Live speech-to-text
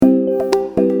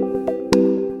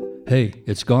Hey,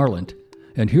 it's Garland,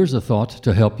 and here's a thought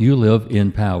to help you live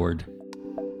empowered.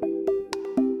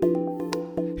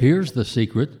 Here's the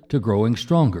secret to growing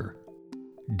stronger.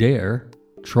 Dare,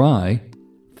 try,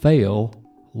 fail,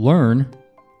 learn,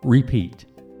 repeat.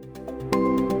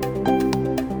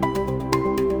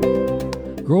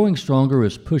 Growing stronger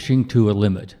is pushing to a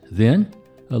limit, then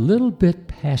a little bit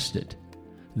past it,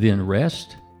 then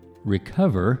rest,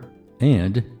 recover,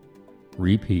 and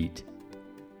repeat.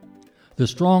 The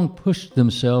strong pushed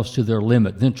themselves to their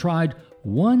limit, then tried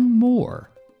one more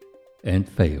and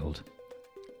failed.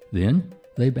 Then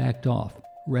they backed off,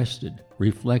 rested,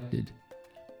 reflected.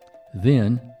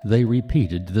 Then they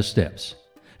repeated the steps.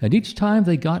 And each time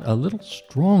they got a little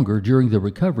stronger during the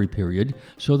recovery period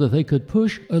so that they could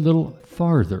push a little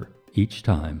farther each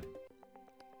time.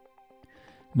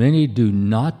 Many do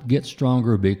not get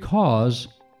stronger because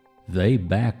they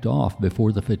backed off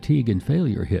before the fatigue and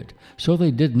failure hit, so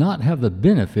they did not have the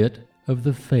benefit of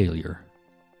the failure.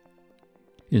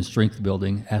 In strength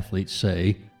building, athletes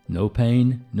say, no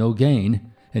pain, no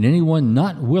gain, and anyone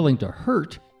not willing to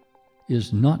hurt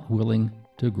is not willing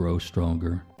to grow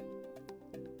stronger.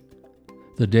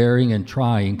 The daring and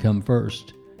trying come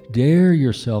first. Dare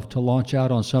yourself to launch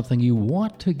out on something you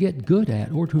want to get good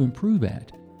at or to improve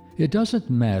at. It doesn't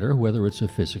matter whether it's a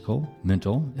physical,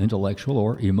 mental, intellectual,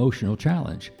 or emotional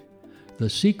challenge. The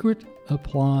secret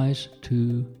applies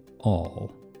to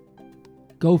all.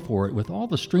 Go for it with all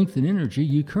the strength and energy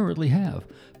you currently have.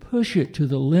 Push it to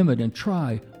the limit and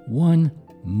try one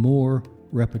more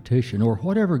repetition, or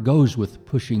whatever goes with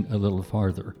pushing a little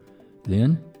farther.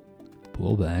 Then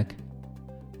pull back,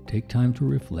 take time to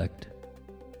reflect,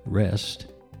 rest,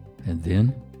 and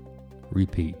then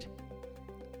repeat.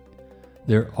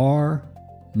 There are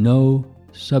no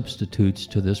substitutes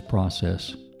to this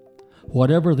process.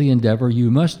 Whatever the endeavor, you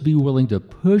must be willing to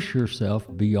push yourself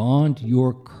beyond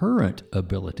your current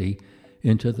ability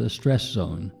into the stress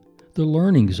zone, the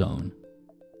learning zone,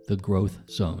 the growth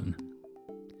zone.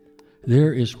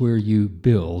 There is where you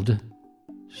build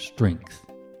strength.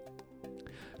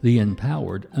 The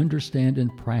empowered understand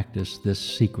and practice this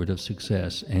secret of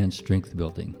success and strength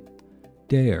building.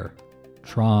 Dare,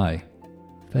 try,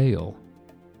 fail,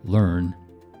 learn,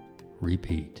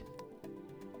 repeat.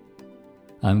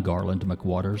 I'm Garland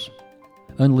McWaters.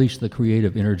 Unleash the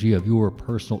creative energy of your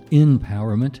personal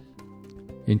empowerment.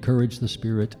 Encourage the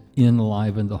spirit,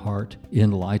 enliven the heart,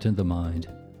 enlighten the mind,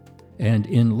 and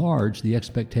enlarge the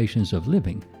expectations of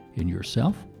living in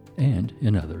yourself and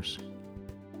in others.